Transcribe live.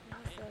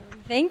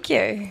Thank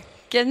you.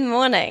 Good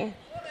morning.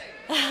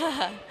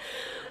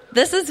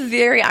 This is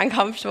very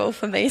uncomfortable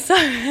for me, so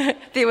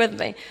bear with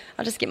me.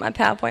 I'll just get my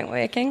PowerPoint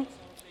working.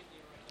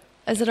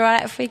 Is it all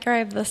right if we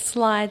grab the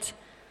slides?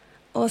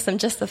 Awesome,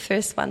 just the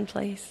first one,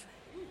 please.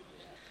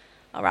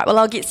 All right, well,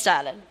 I'll get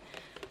started.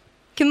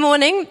 Good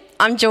morning,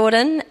 I'm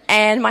Jordan,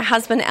 and my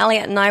husband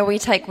Elliot and I, we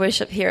take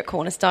worship here at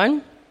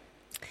Cornerstone.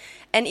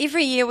 And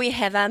every year we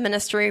have our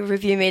ministry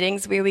review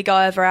meetings where we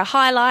go over our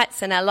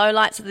highlights and our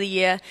lowlights of the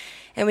year,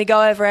 and we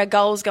go over our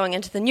goals going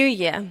into the new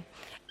year.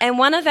 And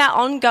one of our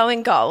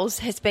ongoing goals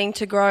has been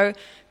to grow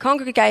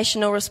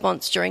congregational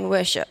response during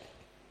worship,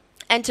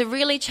 and to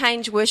really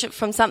change worship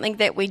from something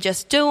that we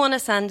just do on a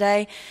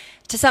Sunday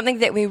to something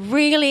that we're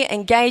really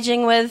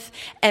engaging with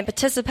and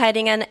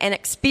participating in and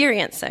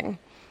experiencing.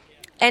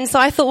 And so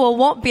I thought, well,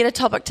 what better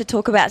topic to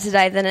talk about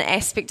today than an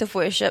aspect of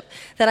worship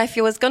that I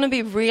feel is going to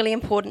be really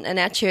important in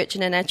our church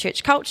and in our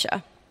church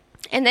culture.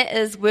 And that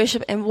is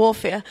worship and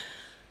warfare,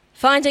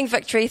 finding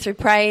victory through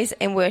praise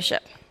and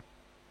worship.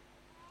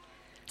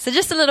 So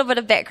just a little bit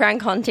of background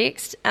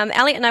context.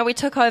 Elliot and I, we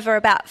took over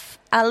about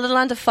a little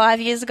under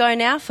 5 years ago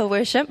now for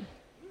worship.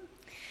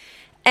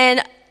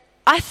 And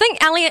I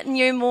think Elliot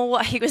knew more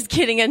what he was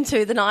getting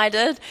into than I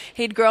did.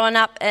 He'd grown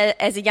up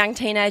as a young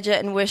teenager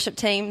in worship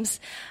teams.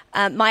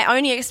 My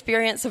only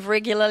experience of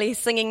regularly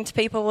singing to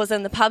people was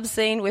in the pub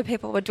scene where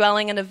people were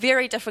dwelling in a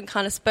very different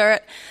kind of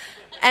spirit.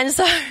 And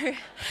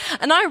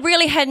I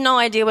really had no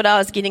idea what I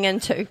was getting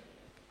into.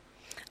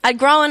 I'd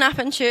grown up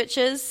in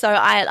churches, so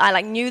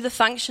I knew the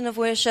function of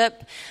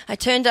worship. I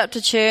turned up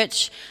to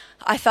church.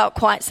 I felt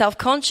quite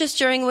self-conscious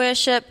during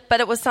worship, but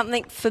it was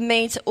something for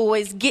me to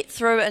always get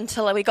through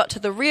until we got to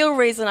the real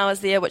reason I was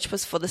there, which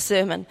was for the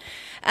sermon.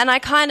 And I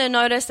kind of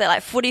noticed that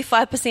like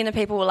 45% of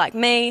people were like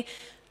me.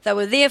 They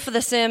were there for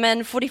the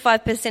sermon,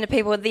 45% of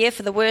people were there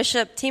for the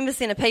worship,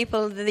 10% of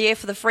people were there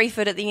for the free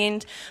food at the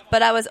end,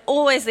 but I was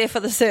always there for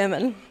the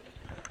sermon.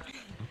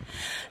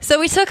 So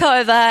we took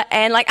over,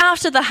 and like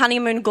after the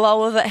honeymoon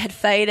glow of it had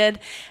faded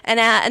and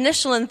our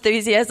initial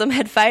enthusiasm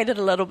had faded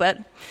a little bit,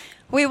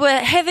 we were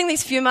having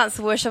these few months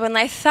of worship and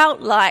they felt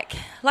like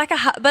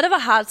a bit of a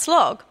hard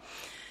slog.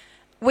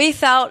 We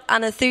felt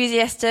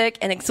unenthusiastic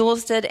and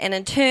exhausted, and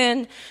in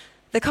turn,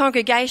 the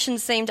congregation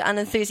seemed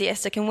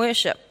unenthusiastic in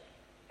worship.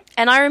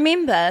 And I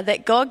remember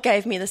that God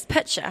gave me this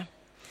picture,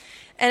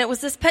 and it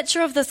was this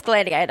picture of this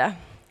gladiator,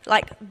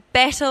 like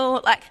battle,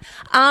 like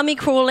army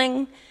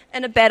crawling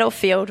in a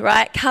battlefield,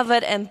 right,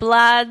 covered in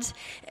blood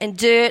and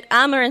dirt,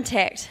 armor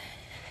intact,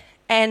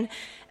 and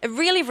it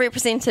really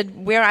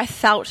represented where I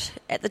felt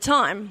at the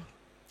time.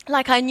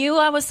 Like I knew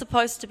I was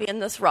supposed to be in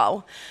this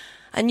role.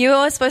 I knew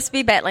I was supposed to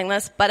be battling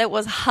this, but it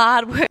was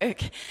hard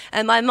work.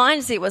 And my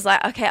mindset was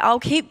like, okay, I'll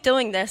keep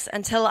doing this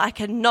until I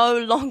can no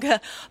longer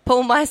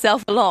pull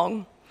myself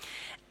along.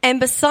 And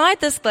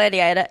beside this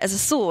gladiator is a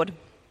sword.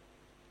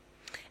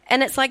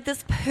 And it's like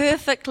this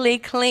perfectly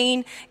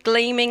clean,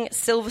 gleaming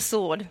silver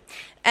sword.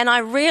 And I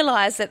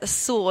realized that the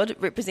sword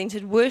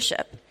represented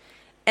worship,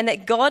 and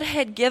that God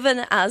had given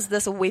us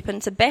this weapon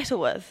to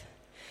battle with.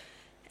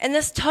 And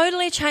this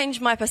totally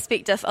changed my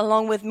perspective,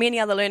 along with many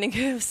other learning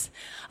curves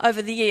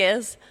over the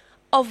years,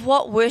 of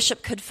what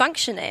worship could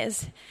function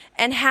as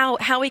and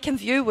how we can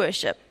view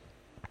worship,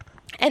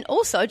 and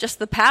also just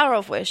the power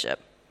of worship.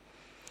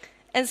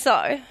 And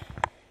so,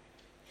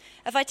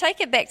 if I take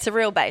it back to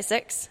real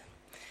basics,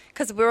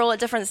 because we're all at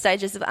different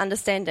stages of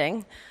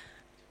understanding,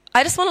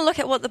 I just want to look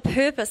at what the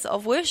purpose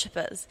of worship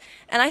is.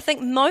 And I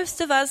think most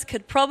of us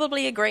could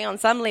probably agree on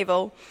some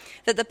level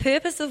that the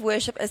purpose of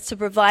worship is to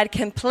provide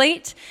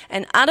complete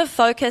and utter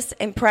focus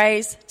and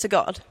praise to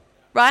God,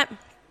 right?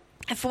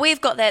 If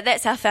we've got that,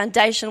 that's our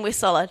foundation, we're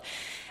solid.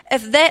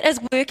 If that is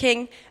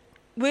working,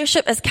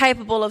 worship is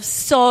capable of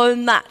so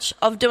much,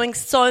 of doing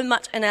so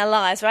much in our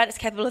lives, right? It's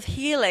capable of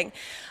healing,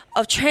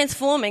 of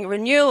transforming,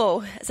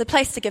 renewal. It's a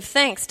place to give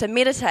thanks, to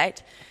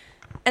meditate.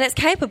 And it's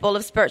capable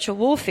of spiritual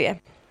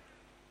warfare.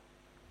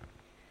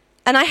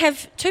 And I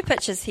have two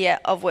pictures here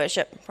of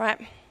worship, right?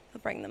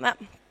 I'll bring them up.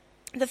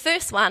 The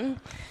first one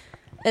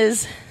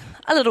is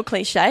a little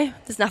cliche.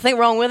 There's nothing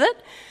wrong with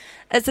it.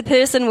 It's a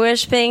person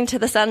worshipping to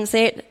the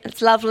sunset.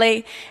 It's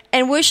lovely.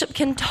 And worship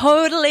can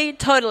totally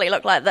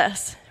look like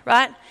this,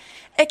 right?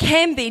 It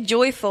can be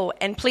joyful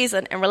and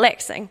pleasant and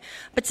relaxing.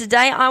 But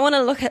today I want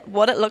to look at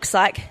what it looks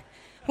like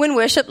when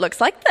worship looks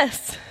like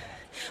this.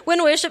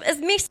 When worship is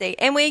messy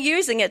and we're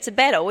using it to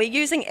battle. We're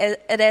using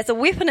it as a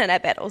weapon in our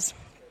battles.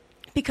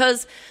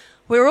 Because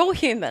we're all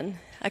human,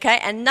 okay,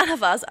 and none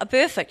of us are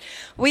perfect.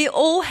 We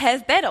all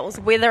have battles,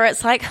 whether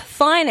it's like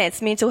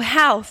finance, mental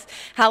health,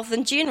 health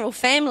in general,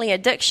 family,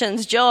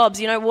 addictions, jobs,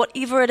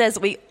 whatever it is,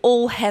 we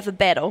all have a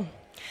battle.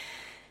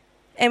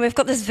 And we've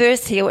got this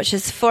verse here, which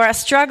is, "For our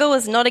struggle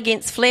is not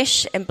against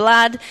flesh and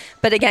blood,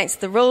 but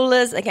against the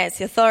rulers, against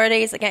the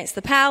authorities, against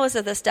the powers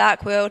of this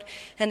dark world,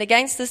 and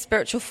against the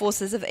spiritual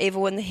forces of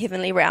evil in the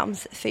heavenly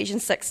realms."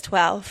 Ephesians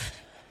 6:12.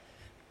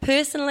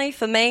 Personally,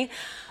 for me,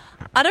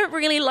 I don't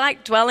really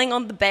like dwelling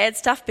on the bad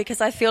stuff because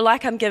I feel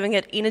like I'm giving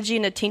it energy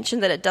and attention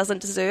that it doesn't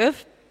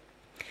deserve.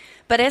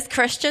 But as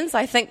Christians,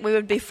 I think we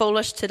would be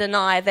foolish to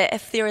deny that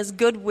if there is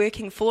good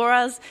working for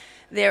us,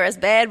 there is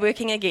bad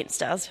working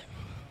against us.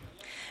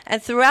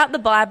 And throughout the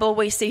Bible,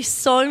 we see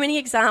so many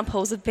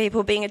examples of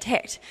people being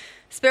attacked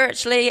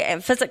spiritually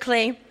and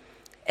physically,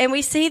 and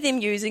we see them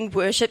using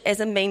worship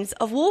as a means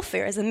of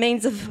warfare, as a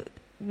means of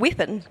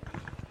weapon.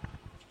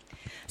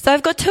 So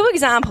I've got two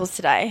examples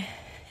today,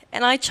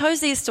 and I chose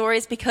these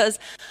stories because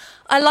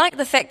I like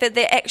the fact that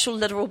they're actual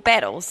literal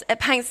battles. It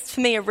paints for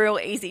me a real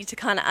easy to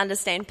kind of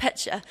understand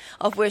picture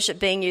of worship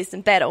being used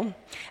in battle.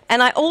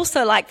 And I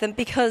also like them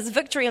because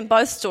victory in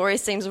both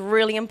stories seems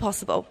really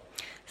impossible.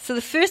 So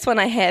the first one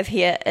I have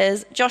here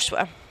is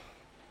Joshua.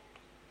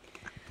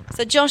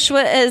 So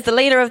Joshua is the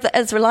leader of the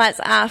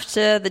Israelites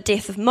after the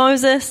death of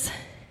Moses.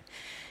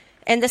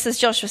 And this is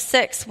Joshua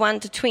 6,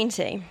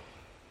 1-20.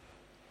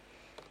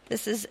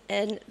 This is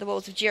in the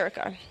walls of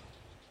Jericho.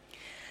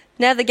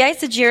 Now the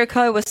gates of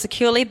Jericho were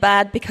securely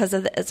barred because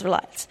of the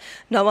Israelites.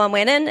 No one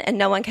went in and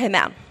no one came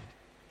out.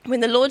 When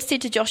the Lord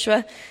said to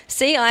Joshua,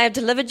 "See, I have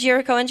delivered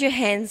Jericho into your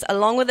hands,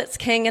 along with its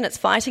king and its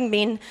fighting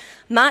men.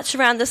 March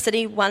around the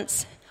city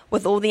once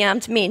with all the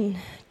armed men.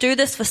 Do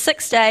this for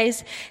 6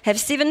 days. Have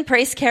 7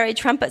 priests carry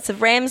trumpets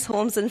of ram's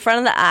horns in front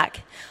of the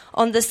ark.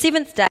 On the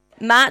 7th day,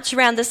 march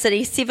around the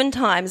city 7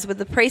 times with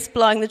the priests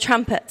blowing the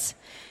trumpets.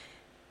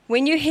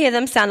 When you hear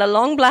them sound a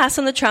long blast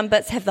on the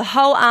trumpets, have the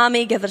whole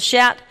army give a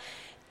shout,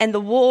 and the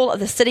wall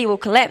of the city will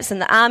collapse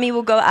and the army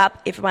will go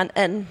up, everyone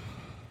in."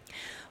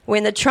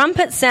 When the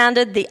trumpet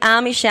sounded, the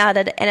army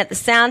shouted, and at the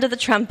sound of the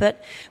trumpet,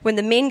 when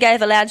the men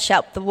gave a loud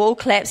shout, the wall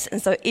collapsed,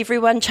 and so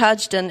everyone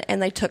charged in and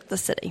they took the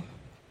city.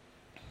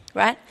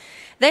 Right?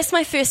 That's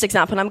my first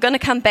example, and I'm going to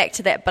come back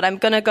to that, but I'm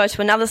going to go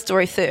to another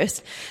story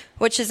first,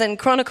 which is in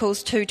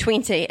Chronicles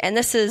 2:20, and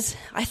this is,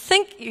 I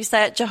think you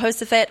say it,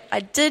 Jehoshaphat. I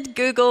did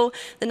Google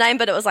the name,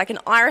 but it was like an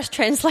Irish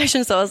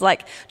translation, so I was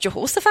like,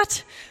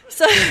 Jehoshaphat?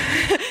 So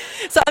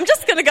I'm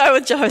just going to go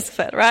with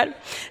Jehoshaphat, right?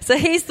 So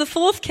he's the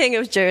 4th king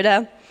of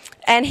Judah,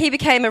 and he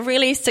became a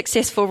really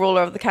successful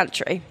ruler of the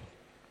country.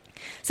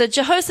 So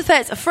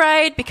Jehoshaphat's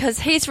afraid because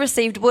he's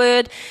received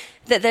word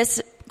that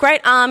this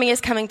great army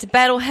is coming to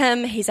battle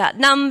him. He's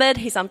outnumbered,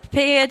 he's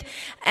unprepared,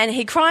 and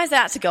he cries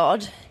out to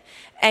God,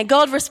 and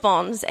God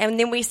responds. And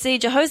then we see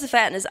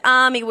Jehoshaphat and his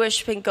army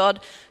worshipping God,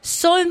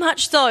 so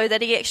much so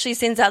that he actually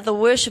sends out the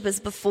worshippers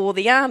before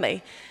the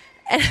army.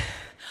 And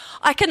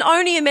I can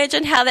only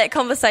imagine how that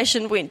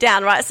conversation went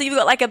down, right? So you've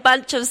got like a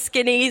bunch of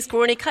skinny,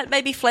 scrawny,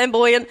 maybe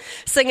flamboyant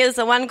singers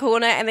in one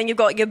corner, and then you've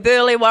got your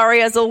burly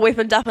warriors all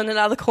weaponed up in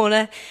another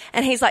corner.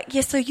 And he's like,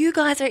 yeah, so you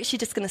guys are actually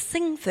just going to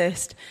sing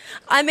first.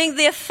 I mean,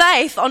 their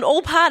faith on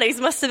all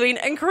parties must have been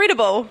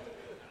incredible.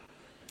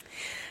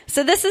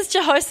 So this is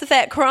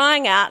Jehoshaphat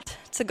crying out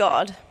to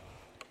God.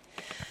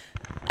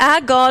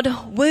 "Our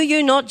God, will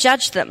you not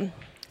judge them?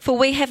 For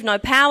we have no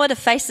power to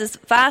face this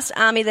vast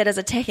army that is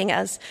attacking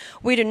us.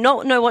 We do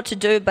not know what to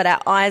do, but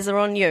our eyes are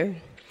on you."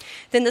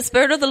 Then the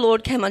Spirit of the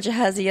Lord came on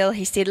Jehaziel.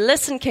 He said,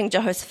 "Listen, King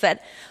Jehoshaphat,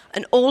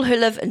 and all who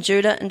live in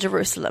Judah and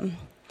Jerusalem.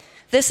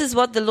 This is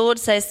what the Lord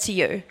says to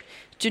you.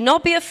 Do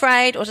not be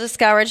afraid or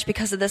discouraged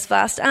because of this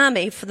vast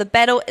army, for the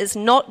battle is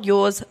not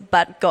yours,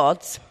 but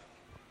God's.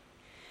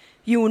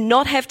 You will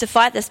not have to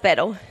fight this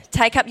battle.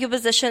 Take up your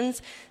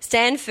positions,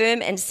 stand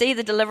firm, and see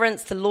the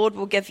deliverance the Lord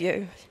will give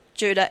you,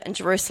 Judah and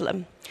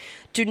Jerusalem.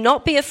 Do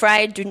not be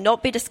afraid, do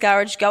not be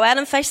discouraged. Go out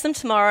and face them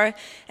tomorrow,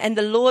 and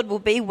the Lord will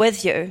be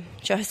with you."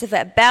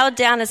 Jehoshaphat bowed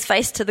down his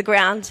face to the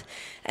ground,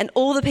 and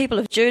all the people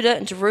of Judah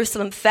and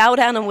Jerusalem fell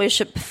down and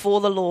worshipped before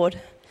the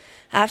Lord.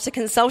 After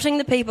consulting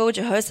the people,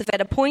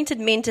 Jehoshaphat appointed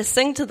men to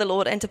sing to the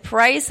Lord and to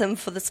praise him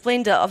for the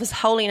splendor of his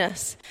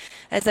holiness,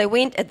 as they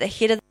went at the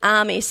head of the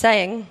army,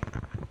 saying,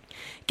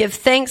 "Give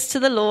thanks to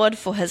the Lord,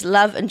 for his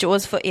love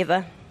endures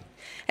forever."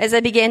 As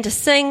they began to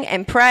sing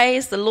and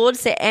praise, the Lord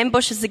set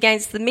ambushes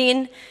against the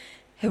men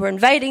who were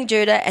invading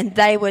Judah, and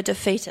they were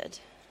defeated.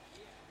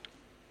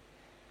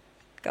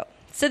 Go.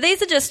 So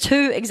these are just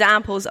 2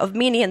 examples of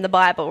many in the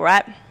Bible,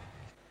 right?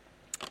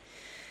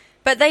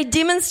 But they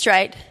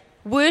demonstrate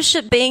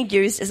worship being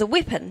used as a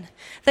weapon.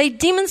 They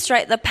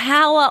demonstrate the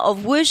power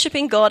of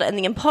worshipping God in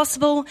the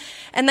impossible,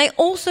 and they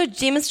also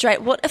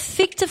demonstrate what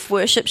effective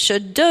worship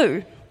should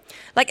do.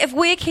 Like if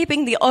we're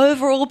keeping the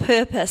overall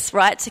purpose,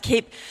 right, to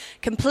keep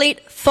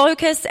complete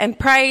focus and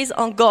praise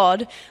on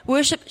God,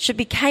 worship should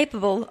be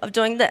capable of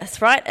doing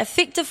this, right?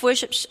 Effective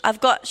worship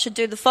should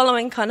do the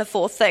following kind of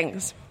 4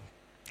 things.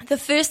 The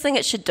first thing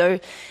it should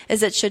do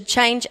is it should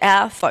change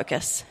our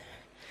focus,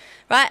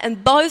 right? In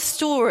both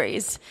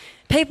stories,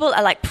 people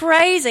are like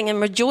praising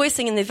and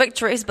rejoicing in their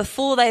victories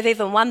before they've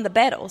even won the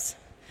battles.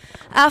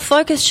 Our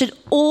focus should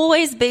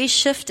always be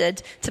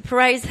shifted to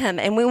praise him.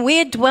 And when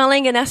we're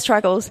dwelling in our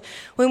struggles,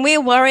 when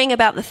we're worrying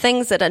about the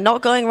things that are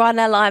not going right in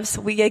our lives,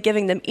 we are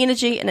giving them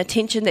energy and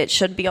attention that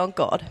should be on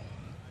God.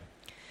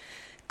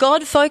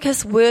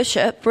 God-focused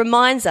worship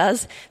reminds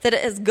us that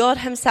it is God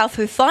himself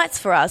who fights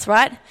for us,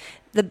 right?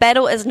 The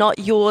battle is not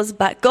yours,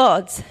 but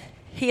God's.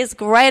 He is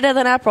greater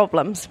than our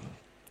problems.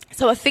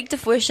 So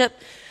effective worship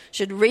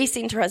should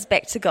recenter us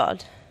back to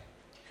God.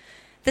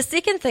 The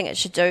second thing it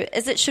should do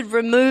is it should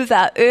remove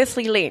our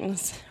earthly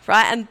lens,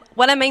 right? And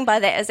what I mean by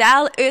that is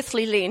our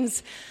earthly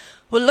lens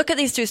will look at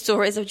these two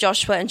stories of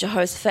Joshua and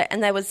Jehoshaphat,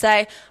 and they would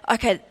say,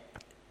 okay,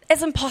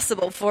 it's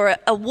impossible for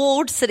a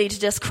walled city to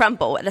just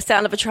crumble at the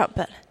sound of a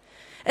trumpet.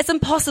 It's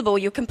impossible.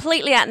 You're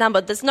completely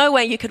outnumbered. There's no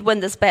way you could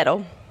win this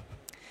battle.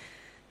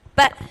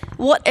 But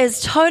what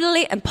is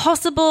totally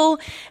impossible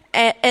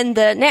in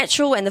the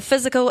natural and the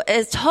physical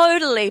is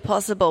totally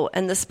possible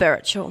in the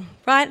spiritual,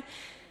 right?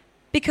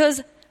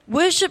 Because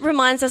worship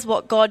reminds us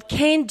what God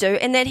can do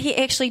and that he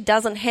actually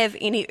doesn't have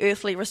any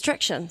earthly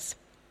restrictions.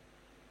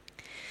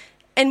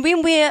 And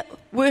when we're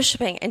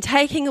worshipping and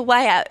taking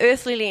away our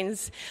earthly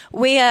lens,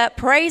 we are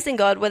praising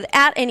God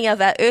without any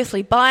of our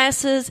earthly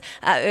biases,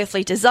 our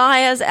earthly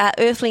desires, our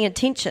earthly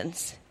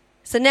intentions.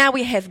 So now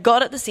we have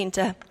God at the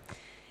center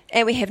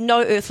and we have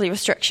no earthly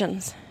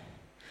restrictions.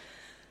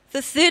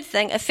 The third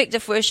thing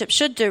effective worship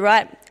should do,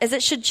 right, is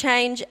it should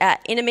change our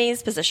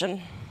enemy's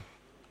position.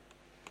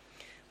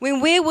 When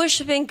we're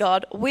worshipping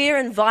God, we're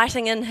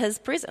inviting in his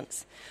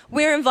presence.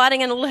 We're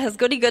inviting in all his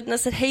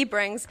goodness that he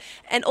brings,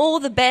 and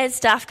all the bad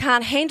stuff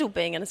can't handle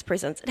being in his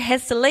presence. It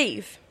has to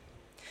leave.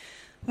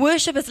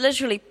 Worship is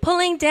literally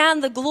pulling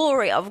down the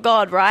glory of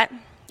God, right?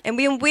 And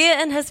when we're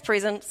in his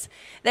presence,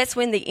 that's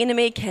when the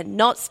enemy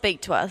cannot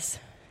speak to us.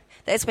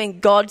 That's when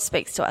God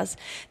speaks to us.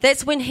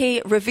 That's when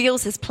he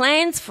reveals his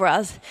plans for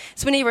us.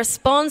 It's when he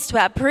responds to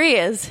our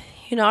prayers,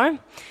 you know.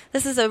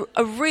 This is a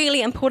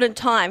really important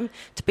time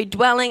to be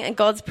dwelling in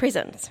God's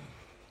presence.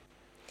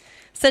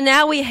 So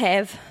now we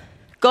have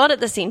God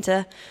at the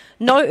center,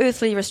 no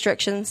earthly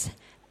restrictions,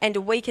 and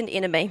a weakened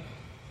enemy.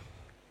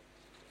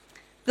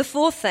 The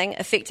fourth thing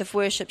effective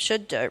worship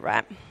should do,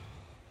 right,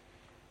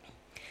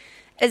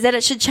 is that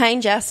it should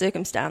change our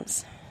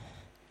circumstance.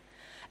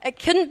 It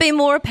couldn't be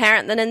more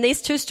apparent than in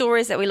these two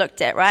stories that we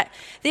looked at, right?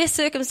 Their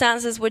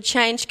circumstances would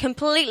change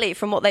completely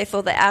from what they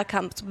thought the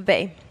outcomes would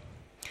be.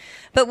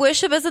 But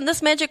worship isn't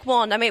this magic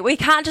wand. I mean, we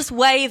can't just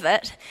wave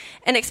it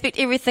and expect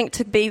everything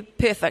to be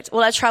perfect.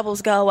 All our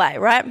troubles go away,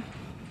 right?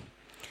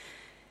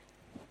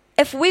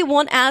 If we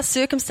want our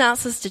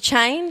circumstances to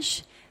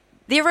change,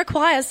 there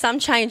requires some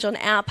change on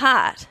our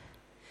part.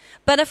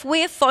 But if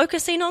we're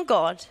focusing on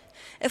God,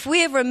 if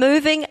we're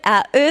removing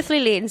our earthly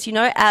lens, you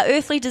know, our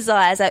earthly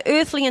desires, our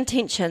earthly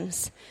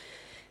intentions,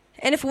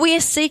 and if we're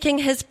seeking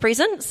his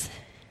presence,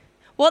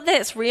 what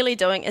that's really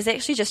doing is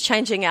actually just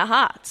changing our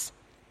hearts.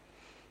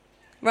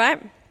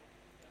 Right?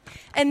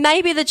 And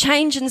maybe the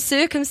change in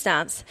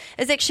circumstance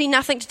is actually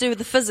nothing to do with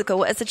the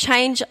physical. It's a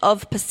change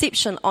of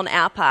perception on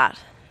our part.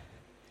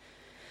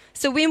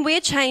 So when we're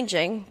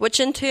changing, which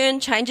in turn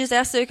changes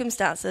our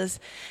circumstances,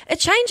 it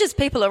changes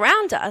people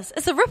around us.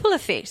 It's a ripple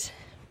effect.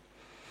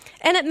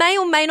 And it may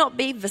or may not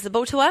be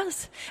visible to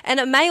us, and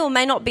it may or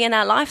may not be in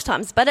our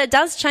lifetimes, but it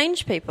does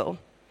change people.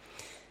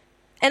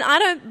 And I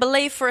don't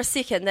believe for a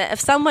second that if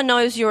someone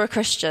knows you're a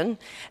Christian,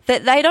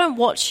 that they don't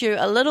watch you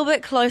a little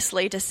bit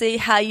closely to see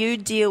how you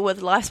deal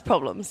with life's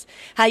problems,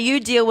 how you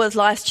deal with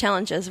life's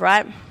challenges,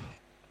 right?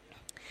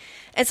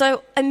 And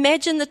so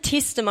imagine the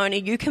testimony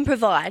you can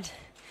provide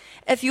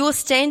if you're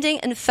standing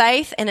in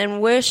faith and in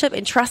worship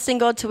and trusting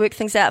God to work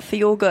things out for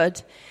your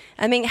good.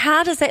 I mean,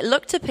 how does that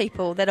look to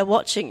people that are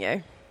watching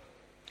you?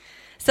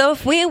 So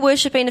if we're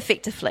worshipping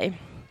effectively,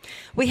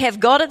 we have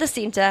God at the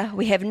center,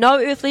 we have no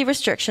earthly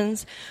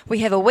restrictions, we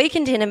have a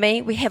weakened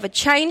enemy, we have a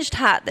changed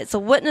heart that's a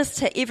witness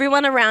to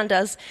everyone around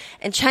us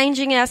and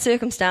changing our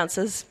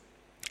circumstances.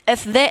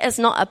 If that is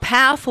not a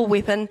powerful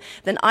weapon,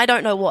 then I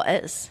don't know what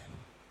is.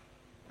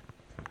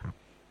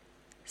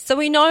 So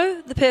we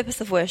know the purpose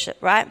of worship,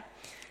 right?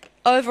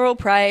 Overall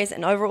praise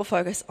and overall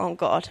focus on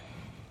God.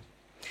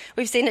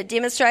 We've seen it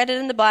demonstrated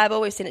in the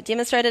Bible, we've seen it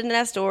demonstrated in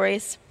our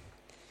stories.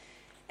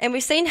 And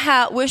we've seen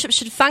how worship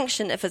should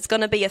function if it's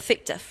going to be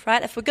effective,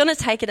 right? If we're going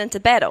to take it into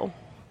battle.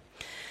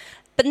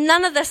 But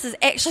none of this is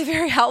actually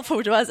very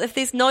helpful to us if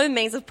there's no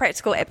means of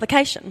practical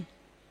application.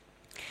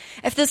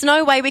 If there's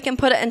no way we can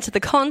put it into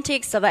the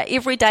context of our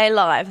everyday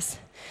lives.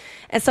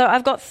 And so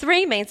I've got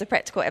 3 means of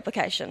practical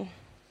application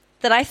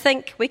that I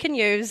think we can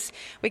use,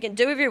 we can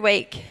do every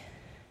week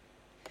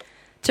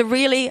to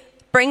really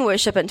bring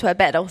worship into our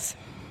battles.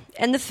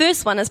 And the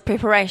first one is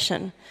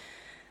preparation.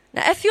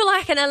 Now, if you're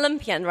like an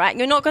Olympian, right,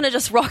 you're not going to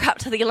just rock up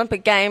to the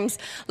Olympic Games,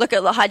 look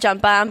at the high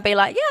jump bar and be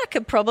like, yeah, I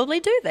could probably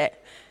do that.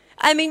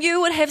 I mean,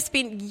 you would have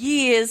spent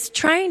years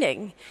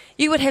training.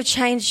 You would have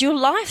changed your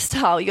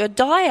lifestyle, your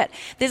diet.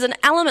 There's an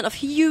element of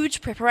huge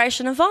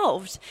preparation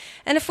involved.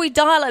 And if we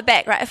dial it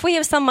back, right, if we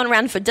have someone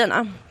around for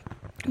dinner,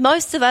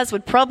 most of us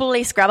would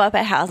probably scrub up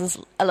our houses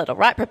a little,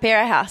 right, prepare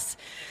our house.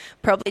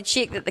 Probably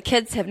check that the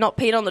kids have not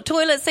peed on the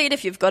toilet seat.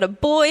 If you've got a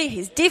boy,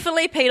 he's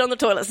definitely peed on the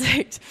toilet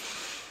seat.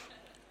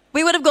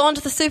 We would have gone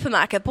to the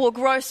supermarket, bought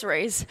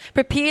groceries,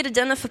 prepared a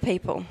dinner for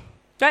people.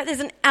 Right? There's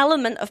an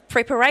element of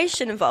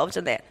preparation involved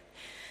in that.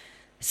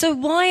 So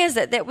why is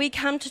it that we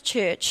come to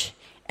church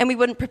and we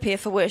wouldn't prepare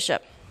for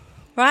worship?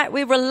 Right?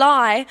 We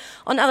rely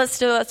on others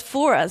to do it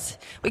for us.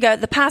 We go,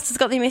 the pastor's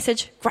got their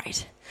message,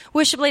 great.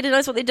 Worship leader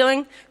knows what they're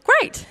doing,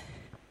 great.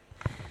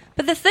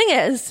 But the thing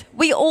is,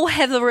 we all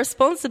have a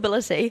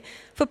responsibility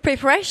for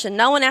preparation.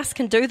 No one else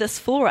can do this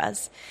for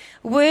us.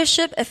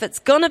 Worship, if it's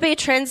going to be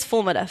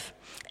transformative,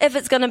 if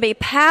it's going to be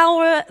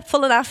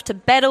powerful enough to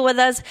battle with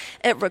us,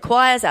 it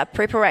requires our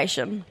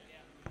preparation.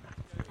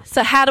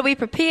 So how do we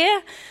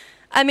prepare?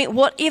 I mean,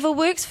 whatever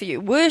works for you.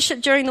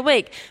 Worship during the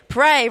week.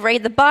 Pray,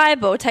 read the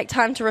Bible, take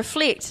time to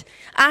reflect.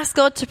 Ask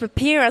God to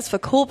prepare us for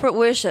corporate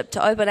worship,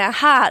 to open our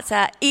hearts,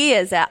 our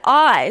ears, our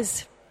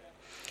eyes.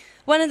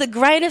 One of the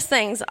greatest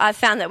things I've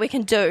found that we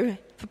can do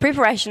for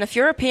preparation, if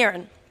you're a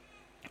parent,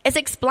 is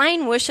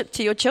explain worship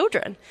to your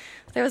children.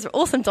 That was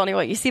awesome, Donnie,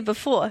 what you said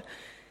before.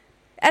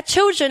 Our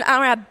children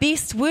are our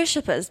best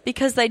worshippers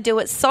because they do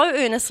it so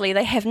earnestly,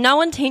 they have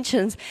no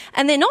intentions,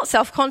 and they're not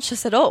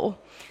self-conscious at all.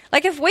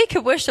 Like, if we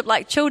could worship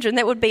like children,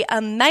 that would be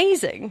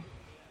amazing.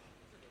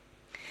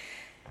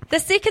 The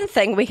second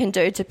thing we can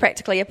do to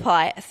practically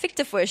apply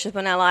effective worship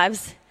in our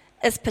lives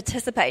is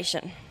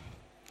participation.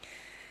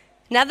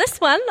 Now, this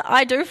one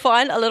I do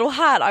find a little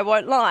hard, I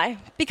won't lie,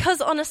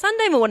 because on a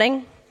Sunday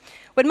morning,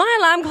 when my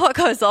alarm clock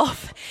goes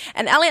off,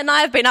 and Elliot and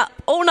I have been up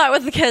all night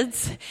with the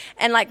kids,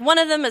 and like one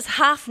of them is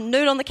half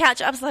nude on the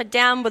couch upside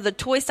down with a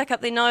toy stuck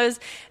up their nose,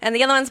 and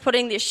the other one's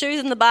putting their shoes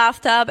in the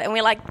bathtub, and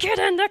we're like, get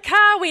in the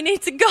car, we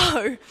need to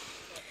go.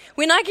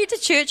 When I get to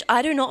church,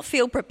 I do not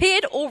feel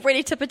prepared or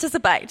ready to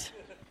participate.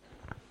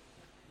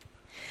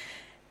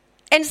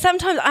 And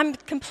sometimes I'm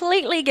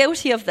completely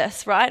guilty of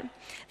this, right?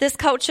 This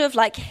culture of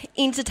like,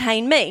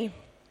 entertain me.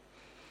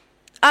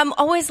 I'm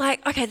always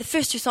like, okay, the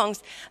first two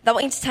songs, they'll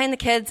entertain the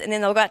kids and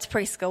then they'll go out to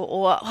preschool.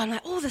 Or I'm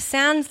like, the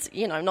sound's,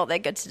 not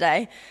that good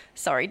today.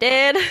 Sorry,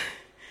 Dad.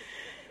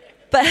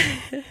 But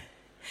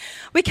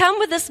we come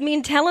with this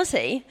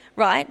mentality,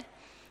 right,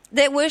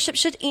 that worship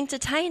should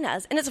entertain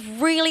us. And it's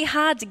really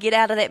hard to get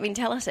out of that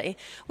mentality.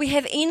 We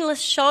have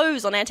endless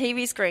shows on our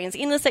TV screens,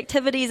 endless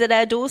activities at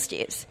our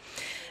doorsteps.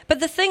 But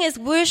the thing is,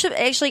 worship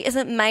actually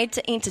isn't made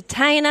to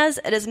entertain us.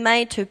 It is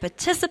made to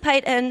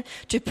participate in,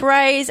 to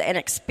praise and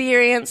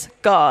experience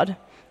God,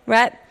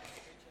 right?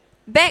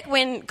 Back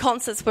when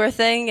concerts were a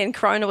thing and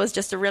Corona was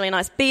just a really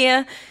nice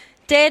beer,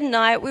 Dad and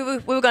I, we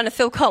were going to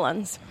Phil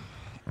Collins.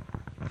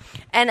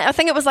 And I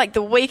think it was like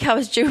the week I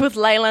was due with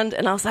Leyland,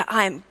 and I was like,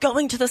 I am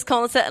going to this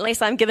concert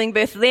unless I'm giving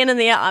birth then and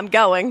there, I'm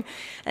going.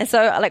 And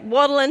so I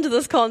waddle into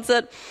this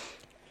concert.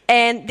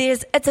 And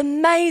it's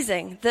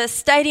amazing. The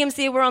stadium's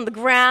there, we're on the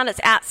ground, it's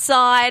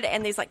outside,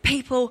 and there's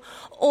people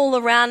all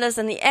around us,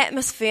 and the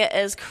atmosphere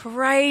is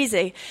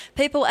crazy.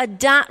 People are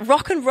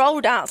rock and roll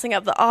dancing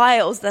up the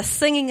aisles, they're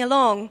singing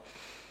along.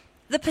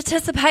 The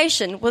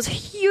participation was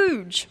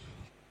huge.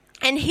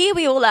 And here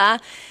we all are,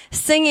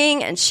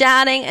 singing and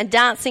shouting and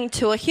dancing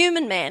to a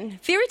human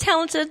man, very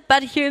talented,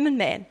 but a human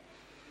man.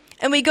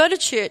 And we go to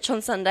church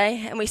on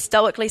Sunday and we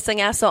stoically sing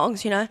our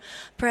songs,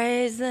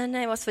 praise the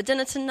name, what's for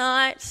dinner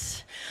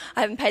tonight?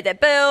 I haven't paid that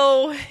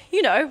bill.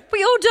 We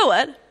all do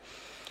it.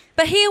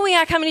 But here we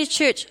are coming to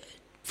church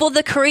for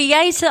the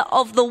creator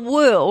of the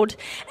world,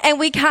 and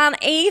we can't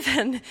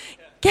even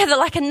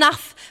gather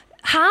enough,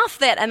 half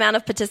that amount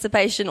of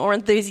participation or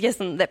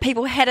enthusiasm that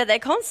people had at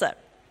that concert.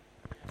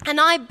 And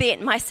I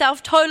bet,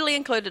 myself totally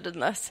included in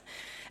this,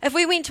 if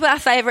we went to our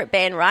favourite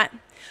band, right,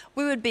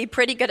 we would be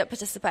pretty good at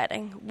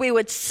participating. We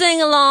would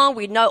sing along,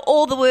 we'd know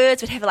all the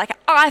words, we'd have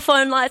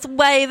iPhone lights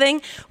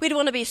waving. We'd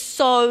want to be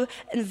so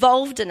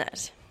involved in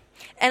it.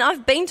 And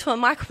I've been to a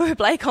Michael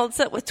Bublé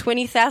concert with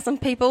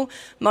 20,000 people,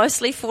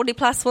 mostly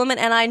 40-plus women,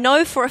 and I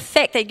know for a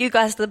fact that you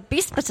guys are the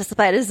best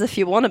participators if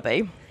you want to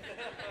be.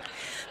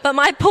 But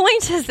my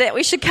point is that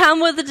we should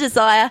come with a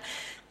desire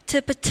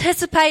to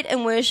participate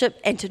in worship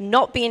and to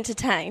not be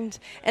entertained.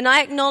 And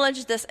I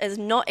acknowledge this is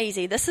not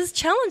easy. This is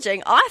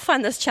challenging. I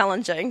find this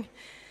challenging.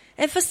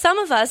 And for some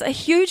of us, a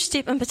huge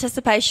step in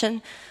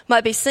participation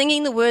might be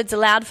singing the words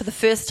aloud for the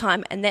first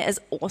time, and that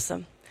is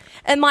awesome.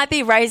 It might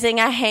be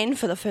raising our hand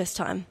for the first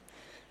time.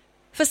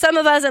 For some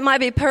of us, it might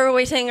be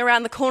pirouetting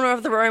around the corner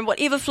of the room,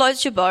 whatever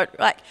floats your boat.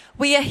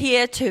 We are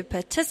here to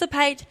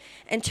participate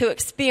and to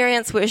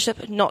experience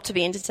worship, not to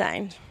be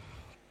entertained.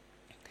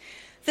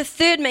 The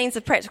third means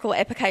of practical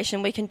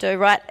application we can do,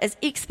 right, is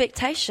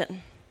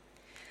expectation.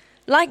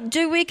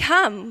 Do we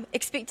come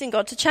expecting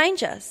God to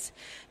change us?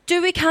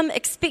 Do we come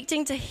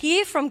expecting to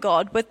hear from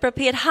God with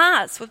prepared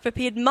hearts, with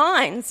prepared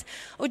minds?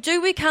 Or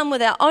do we come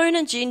with our own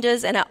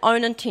agendas and our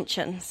own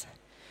intentions?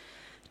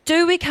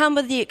 Do we come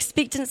with the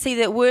expectancy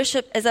that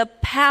worship is a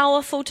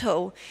powerful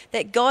tool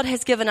that God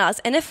has given us?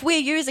 And if we're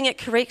using it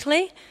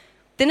correctly,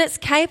 then it's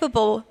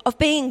capable of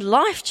being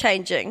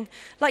life-changing.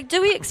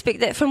 Do we expect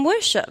that from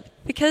worship?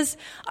 Because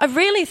I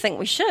really think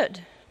we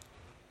should.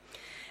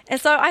 And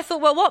so I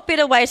thought, what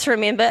better way to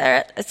remember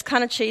it? It's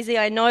kind of cheesy,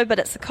 I know, but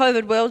it's the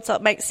COVID world, so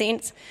it makes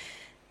sense.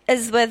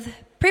 Is with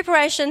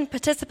preparation,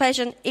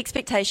 participation,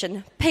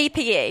 expectation,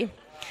 PPE.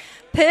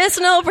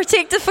 Personal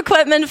protective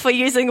equipment for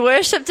using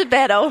worship to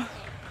battle.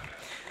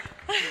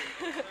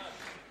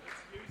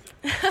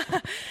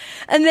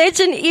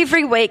 Imagine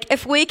every week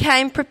if we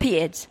came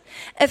prepared,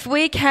 if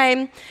we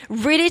came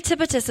ready to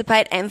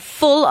participate and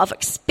full of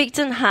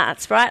expectant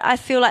hearts, right? I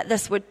feel like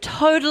this would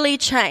totally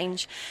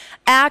change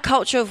our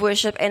culture of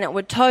worship, and it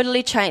would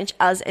totally change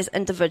us as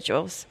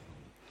individuals.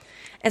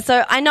 And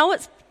so I know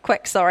it's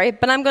quick, sorry,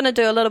 but I'm going to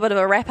do a little bit of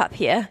a wrap up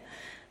here.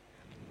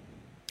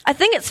 I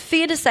think it's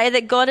fair to say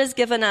that God has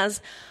given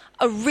us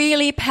a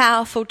really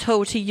powerful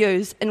tool to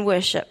use in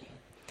worship.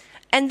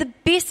 And the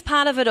best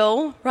part of it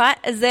all, right,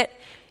 is that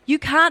you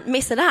can't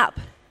mess it up.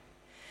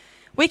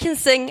 We can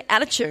sing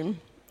out of tune.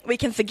 We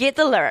can forget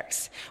the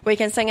lyrics. We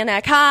can sing in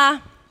our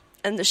car,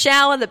 in the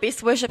shower. The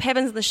best worship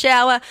happens in the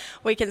shower.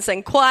 We can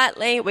sing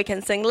quietly. We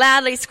can sing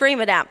loudly, scream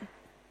it out.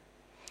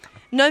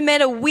 No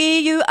matter where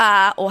you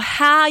are or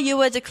how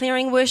you are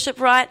declaring worship,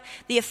 right,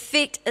 the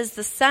effect is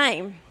the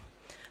same.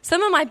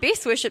 Some of my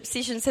best worship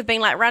sessions have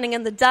been like running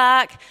in the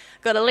dark,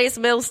 got a Les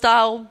Mills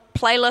style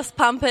playlist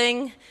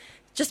pumping,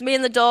 just me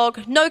and the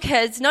dog, no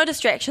kids, no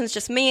distractions,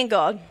 just me and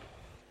God.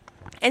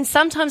 And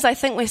sometimes I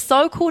think we're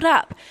so caught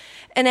up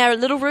in our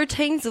little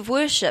routines of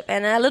worship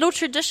and our little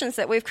traditions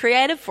that we've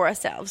created for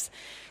ourselves,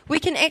 we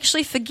can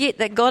actually forget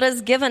that God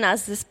has given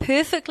us this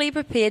perfectly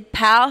prepared,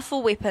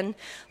 powerful weapon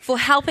for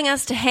helping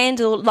us to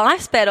handle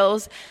life's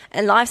battles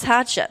and life's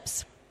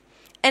hardships.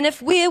 And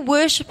if we're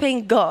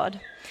worshipping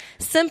God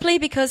simply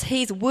because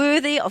he's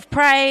worthy of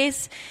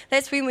praise,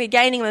 that's when we're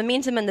gaining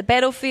momentum in the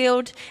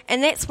battlefield,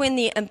 and that's when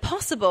the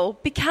impossible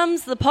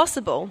becomes the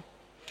possible.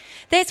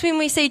 That's when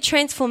we see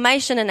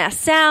transformation in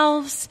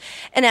ourselves,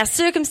 in our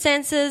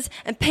circumstances,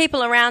 and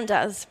people around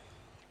us.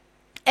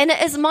 And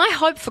it is my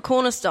hope for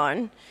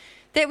Cornerstone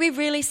that we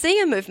really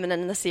see a movement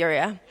in this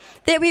area,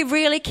 that we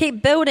really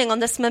keep building on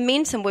this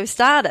momentum we've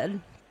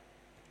started.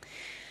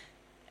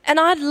 And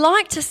I'd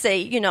like to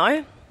see,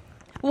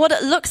 what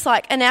it looks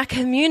like in our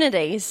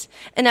communities,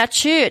 in our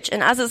church,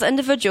 and us as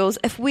individuals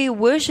if we're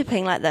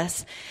worshipping like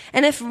this.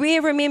 And if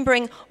we're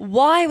remembering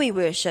why we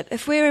worship,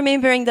 if we're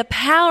remembering the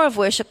power of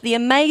worship, the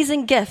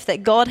amazing gift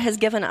that God has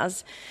given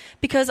us.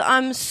 Because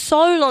I'm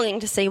so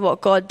longing to see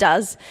what God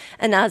does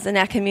in us, in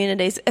our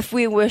communities, if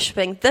we're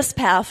worshipping this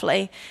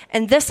powerfully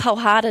and this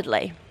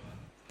wholeheartedly.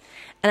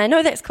 And I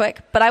know that's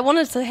quick, but I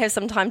wanted to have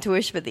some time to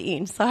worship at the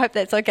end, so I hope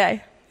that's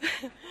okay.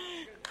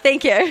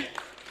 Thank you.